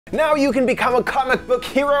Now you can become a comic book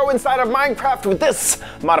hero inside of Minecraft with this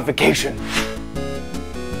modification.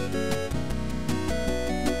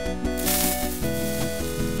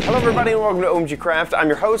 Hello everybody and welcome to OMGcraft. I'm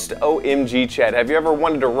your host, OMGchat. Have you ever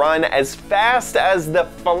wanted to run as fast as the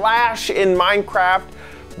Flash in Minecraft?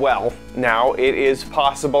 Well, now it is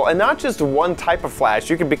possible, and not just one type of Flash.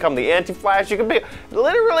 You can become the anti-Flash. You can be,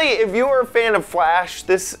 literally, if you are a fan of Flash,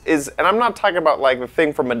 this is, and I'm not talking about like the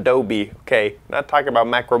thing from Adobe, okay? I'm not talking about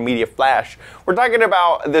Macromedia Flash. We're talking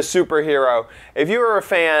about the superhero. If you are a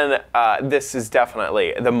fan, this is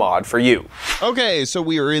definitely the mod for you. Okay, so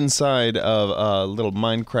we are inside of a little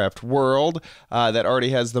Minecraft world that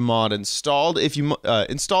already has the mod installed. If you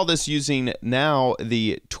install this using now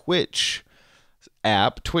the Twitch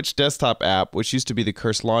desktop app, which used to be the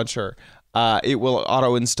Curse Launcher, it will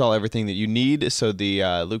auto-install everything that you need. So the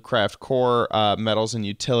LootCraft core, metals, and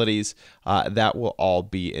utilities, that will all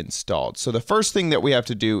be installed. So the first thing that we have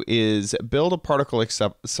to do is build a particle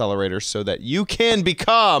accelerator so that you can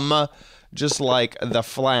become just like the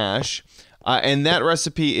Flash. And that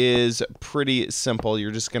recipe is pretty simple.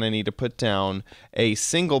 You're just going to need to put down a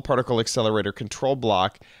single particle accelerator control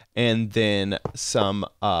block and then some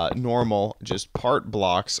normal just part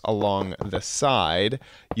blocks along the side.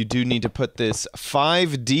 You do need to put this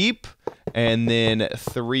 5 deep and then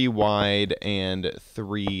 3 wide and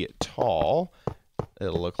 3 tall.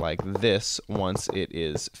 It'll look like this once it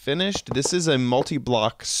is finished. This is a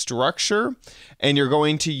multi-block structure, and you're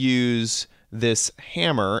going to use this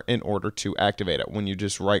hammer in order to activate it. When you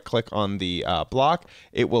just right click on the block,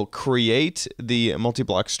 it will create the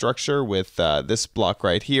multi-block structure with this block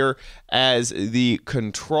right here as the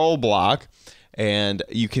control block, and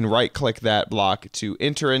you can right click that block to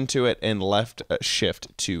enter into it and left shift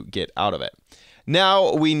to get out of it.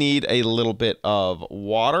 Now we need a little bit of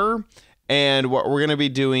water, and what we're going to be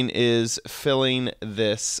doing is filling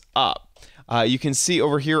this up. You can see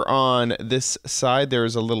over here on this side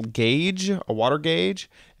there's a little gauge, a water gauge,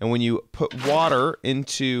 and when you put water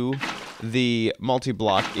into the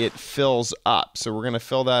multi-block, it fills up. So we're going to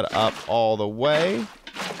fill that up all the way.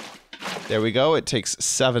 There we go. It takes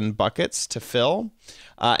 7 buckets to fill.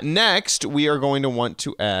 Next, we are going to want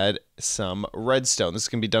to add some redstone. This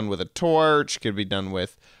can be done with a torch, could be done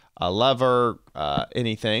with a lever,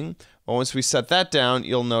 anything. But once we set that down,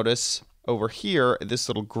 you'll notice over here, this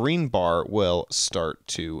little green bar will start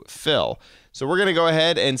to fill. So we're going to go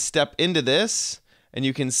ahead and step into this. And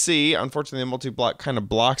you can see, unfortunately, the multi-block kind of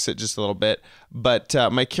blocks it just a little bit. But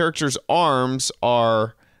my character's arms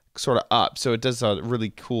are sort of up. So it does a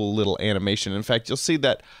really cool little animation. In fact, you'll see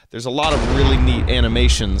that there's a lot of really neat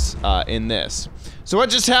animations in this. So what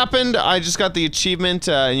just happened, I just got the achievement,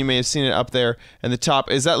 and you may have seen it up there in the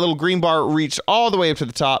top, is that little green bar reached all the way up to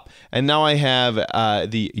the top, and now I have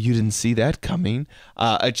the "you didn't see that coming"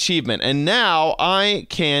 achievement. And now I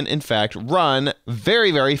can, in fact, run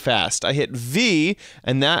very, very fast. I hit V,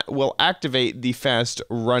 and that will activate the fast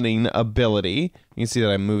running ability. You can see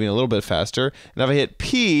that I'm moving a little bit faster. And if I hit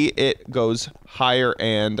P, it goes higher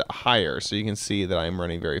and higher. So you can see that I'm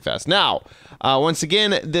running very fast. Now, once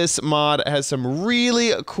again, this mod has some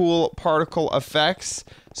really cool particle effects.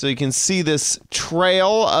 So you can see this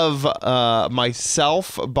trail of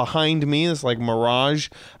myself behind me, this like mirage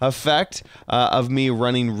effect of me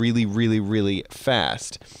running really, really, really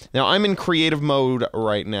fast. Now I'm in creative mode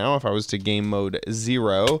right now. If I was to game mode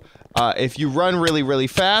 0, if you run really, really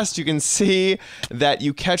fast, you can see that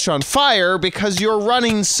you catch on fire because you're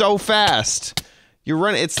running so fast.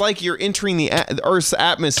 It's like you're entering the Earth's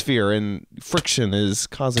atmosphere, and friction is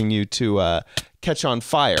causing you to catch on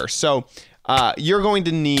fire. So you're going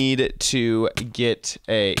to need to get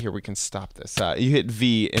a, here we can stop this. You hit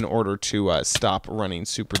V in order to stop running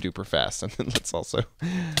super duper fast. And then let's also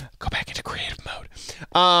go back into creative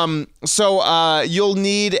mode. So you'll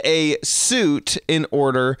need a suit in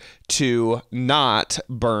order to not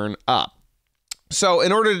burn up. So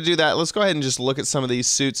in order to do that, let's go ahead and just look at some of these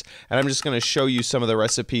suits, and I'm just going to show you some of the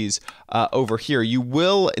recipes over here. You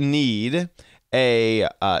will need a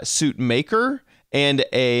suit maker and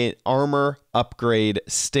an armor upgrade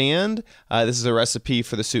stand. This is a recipe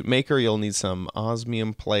for the suit maker. You'll need some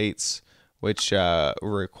osmium plates, which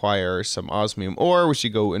require some osmium ore, which you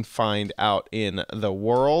go and find out in the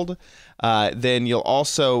world. Then you'll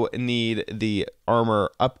also need the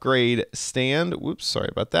armor upgrade stand. Whoops, sorry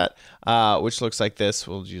about that. Which looks like this.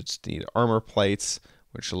 We'll just need armor plates,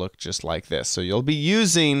 which look just like this. So you'll be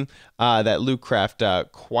using that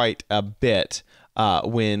LootCraft quite a bit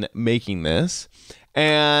when making this.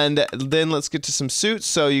 And then let's get to some suits.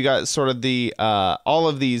 So you got sort of the all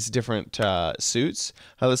of these different suits.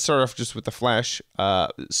 Let's start off just with the Flash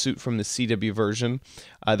suit from the CW version.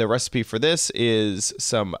 The recipe for this is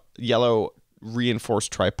some yellow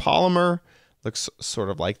reinforced tripolymer. Looks sort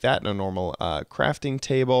of like that in a normal crafting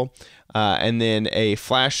table. And then a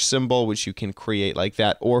flash symbol, which you can create like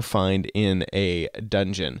that or find in a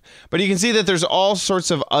dungeon. But you can see that there's all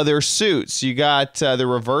sorts of other suits. You got the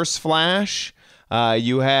reverse flash.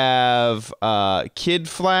 You have Kid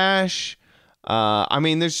Flash. I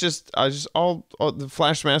mean, there's just all the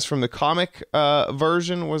Flash mask from the comic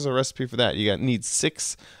version was a recipe for that. You need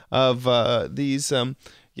 6 of these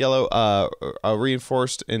yellow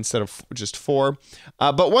reinforced instead of just 4.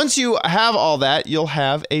 But once you have all that, you'll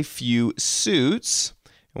have a few suits.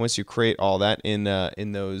 And once you create all that in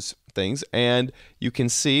those things, and you can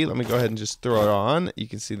see, let me go ahead and just throw it on. You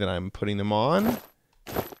can see that I'm putting them on,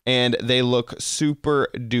 and they look super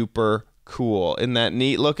duper cool. Isn't that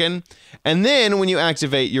neat looking? And then when you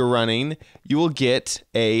activate your running, you will get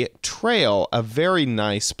a trail, a very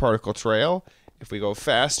nice particle trail. If we go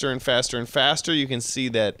faster and faster and faster, you can see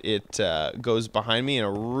that it goes behind me in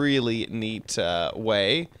a really neat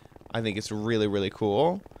way. I think it's really, really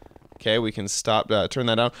cool. Okay, we can stop, turn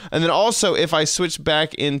that down. And then also, if I switch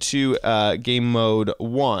back into game mode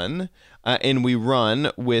 1, and we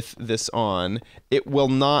run with this on, it will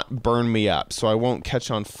not burn me up, so I won't catch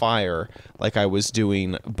on fire like I was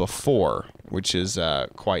doing before, which is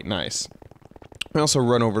quite nice. We also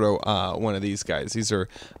run over to one of these guys. These are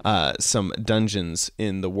some dungeons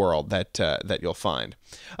in the world that you'll find.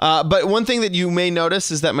 But one thing that you may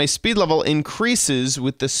notice is that my speed level increases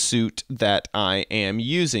with the suit that I am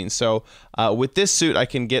using. So with this suit, I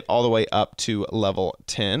can get all the way up to level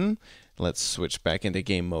 10. Let's switch back into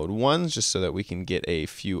game mode 1 just so that we can get a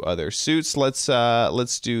few other suits. Let's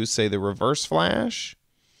do, say, the reverse flash.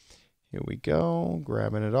 Here we go,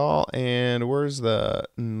 grabbing it all. And where's the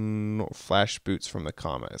flash boots from the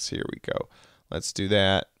comics? Here we go. Let's do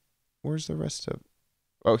that. Where's the rest of...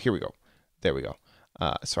 Oh, here we go. There we go.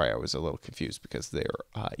 Sorry, I was a little confused because they're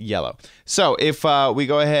yellow. So if we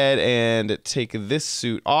go ahead and take this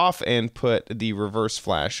suit off and put the reverse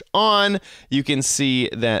flash on, you can see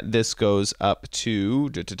that this goes up to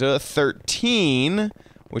 13,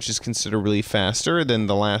 which is considerably faster than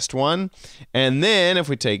the last one. And then if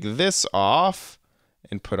we take this off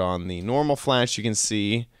and put on the normal flash, you can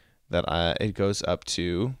see that it goes up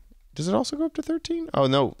to... Does it also go up to 13? Oh,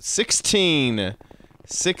 no, 16.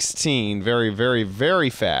 16, very, very, very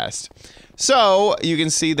fast. So you can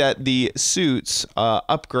see that the suits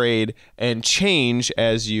upgrade and change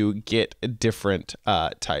as you get different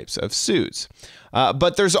types of suits.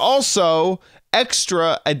 But there's also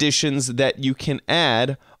extra additions that you can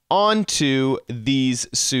add onto these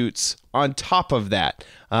suits on top of that.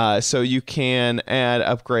 So you can add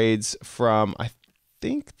upgrades from, I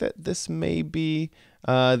think that this may be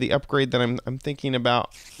the upgrade that I'm thinking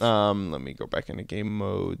about. Let me go back into game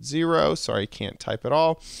mode 0. Sorry, can't type at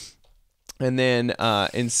all. And then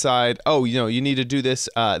inside, oh, you need to do this.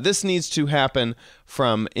 This needs to happen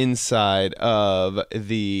from inside of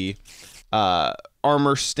the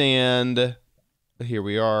armor stand. Here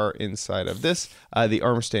we are inside of this, the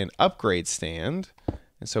armor stand upgrade stand.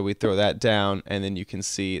 And so we throw that down, and then you can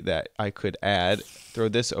see that I could throw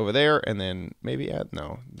this over there, and then maybe add,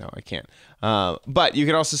 no, I can't. But you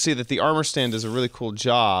can also see that the armor stand does a really cool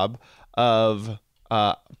job of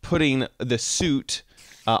putting the suit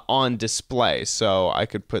on display. So I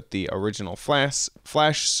could put the original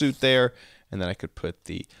Flash suit there, and then I could put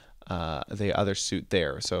the other suit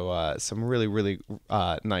there. So some really, really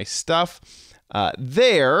nice stuff.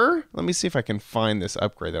 There, let me see if I can find this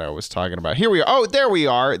upgrade that I was talking about. Here we are. Oh, there we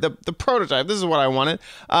are. The prototype. This is what I wanted.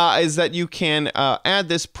 Is that you can add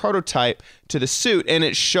this prototype to the suit, and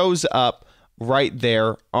it shows up right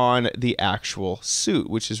there on the actual suit,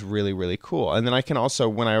 which is really, really cool. And then I can also,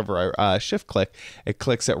 whenever I shift click, it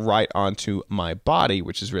clicks it right onto my body,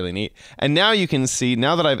 which is really neat. And now you can see,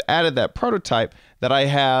 now that I've added that prototype, that I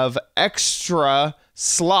have extra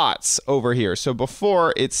slots over here. So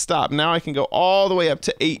before it stopped, now I can go all the way up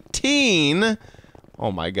to 18.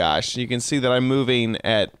 Oh my gosh, you can see that I'm moving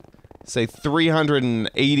at, say,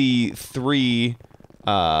 383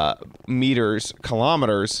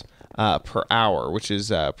 kilometers per hour, which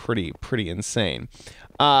is pretty insane.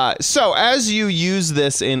 So as you use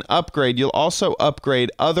this in upgrade, you'll also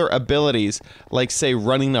upgrade other abilities, like, say,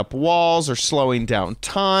 running up walls or slowing down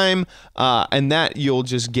time, and that you'll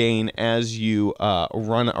just gain as you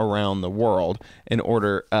run around the world in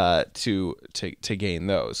order to gain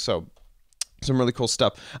those. So Some really cool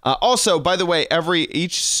stuff. Also, by the way,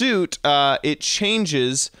 each suit, it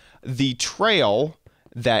changes the trail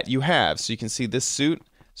that you have. So you can see this suit,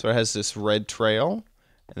 so it has this red trail.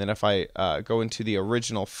 And then if I go into the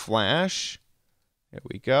original Flash, there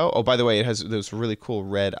we go. Oh, by the way, it has those really cool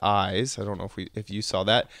red eyes. I don't know if you saw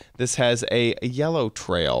that. This has a yellow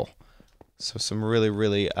trail. So some really,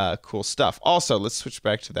 really cool stuff. Also, let's switch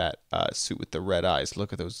back to that suit with the red eyes.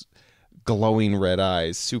 Look at those glowing red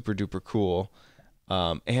eyes, super duper cool.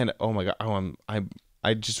 And oh my god,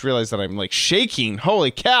 I just realized that I'm like shaking.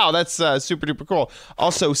 Holy cow, that's super duper cool.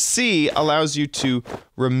 Also, C allows you to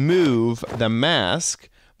remove the mask,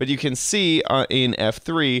 but you can see in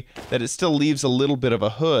F3 that it still leaves a little bit of a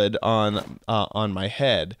hood on my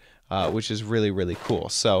head, which is really, really cool.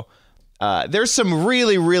 So there's some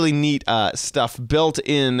really, really neat stuff built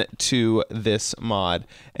into this mod.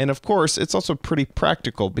 And of course, it's also pretty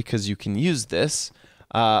practical because you can use this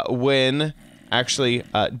when actually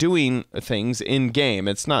doing things in game.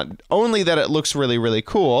 It's not only that it looks really, really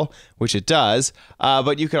cool, which it does,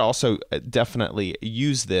 but you could also definitely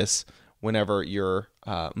use this whenever you're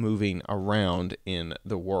moving around in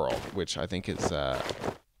the world, which I think is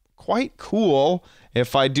quite cool,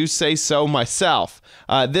 if I do say so myself.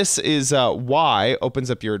 This is Y opens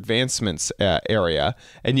up your advancements area,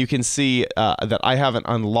 and you can see that I haven't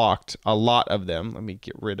unlocked a lot of them. Let me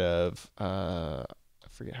get rid of, I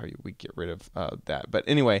forget how we get rid of that. But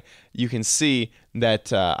anyway, you can see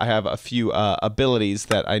that I have a few abilities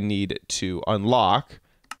that I need to unlock.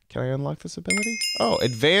 Can I unlock this ability? Oh,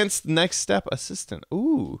 advanced next step assistant.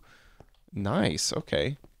 Ooh, nice.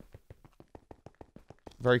 Okay.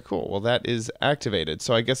 Very cool. Well, that is activated.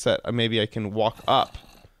 So I guess that maybe I can walk up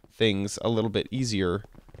things a little bit easier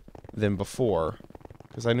than before.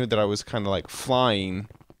 Because I knew that I was kind of like flying.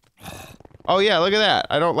 Oh yeah, look at that.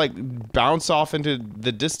 I don't like bounce off into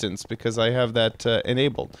the distance because I have that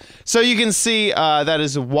enabled. So you can see that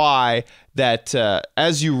is why that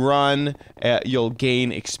as you run, you'll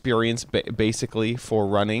gain experience basically for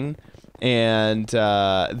running. And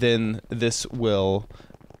then this will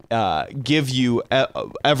give you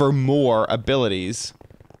ever more abilities.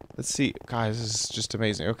 Let's see. Guys, this is just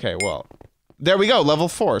amazing. Okay, well, there we go, level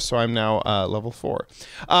 4. So I'm now level 4.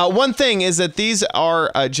 One thing is that these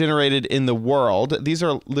are generated in the world. These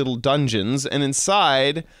are little dungeons, and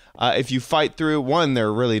inside, if you fight through one,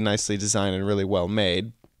 they're really nicely designed and really well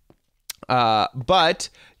made. But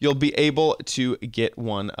you'll be able to get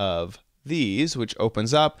one of these, which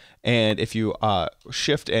opens up, and if you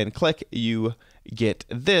shift and click, you get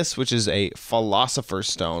this, which is a Philosopher's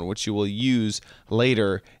Stone, which you will use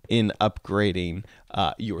later in upgrading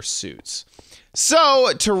your suits.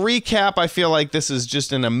 So, to recap, I feel like this is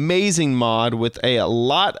just an amazing mod with a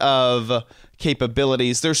lot of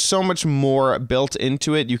capabilities. There's so much more built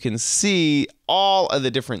into it. You can see all of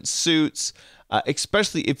the different suits,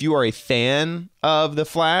 especially if you are a fan of The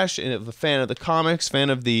Flash, and if a fan of the comics, fan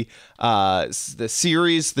of the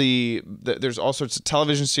series, there's all sorts of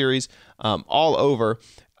television series all over,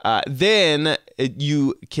 then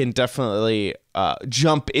you can definitely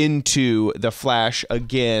jump into The Flash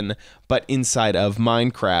again, but inside of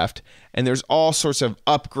Minecraft. And there's all sorts of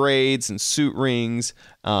upgrades and suit rings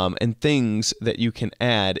and things that you can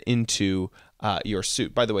add into your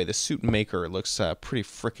suit. By the way, the suit maker looks pretty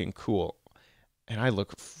freaking cool. And I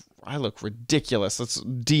look ridiculous. Let's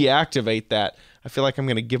deactivate that. I feel like I'm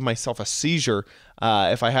going to give myself a seizure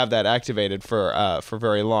if I have that activated for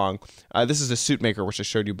very long. This is the suit maker, which I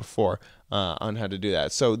showed you before on how to do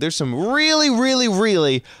that. So there's some really, really,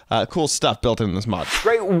 really cool stuff built in this mod.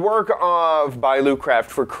 Great work by OMGcraft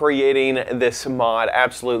for creating this mod.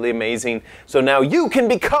 Absolutely amazing. So now you can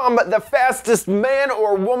become the fastest man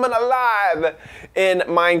or woman alive in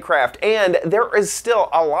Minecraft. And there is still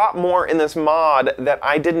a lot more in this mod that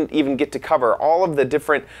I didn't even get to cover. All of the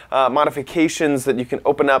different modifications that you can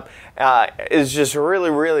open up is just really,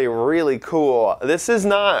 really, really cool. This is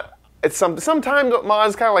not... sometimes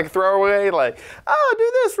mods kind of like throwaway, like, oh,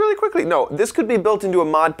 do this really quickly. No, this could be built into a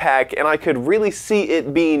mod pack, and I could really see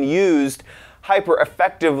it being used hyper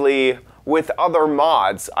effectively with other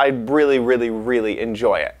mods. I really, really, really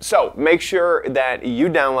enjoy it. So make sure that you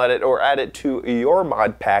download it or add it to your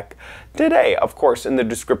mod pack today. Of course, in the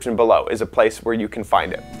description below is a place where you can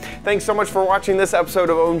find it. Thanks so much for watching this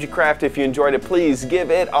episode of OMGcraft. If you enjoyed it, please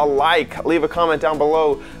give it a like, leave a comment down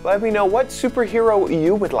below, let me know what superhero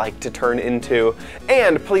you would like to turn into,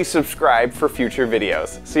 and please subscribe for future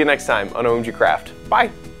videos. See you next time on OMGcraft.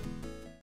 Bye!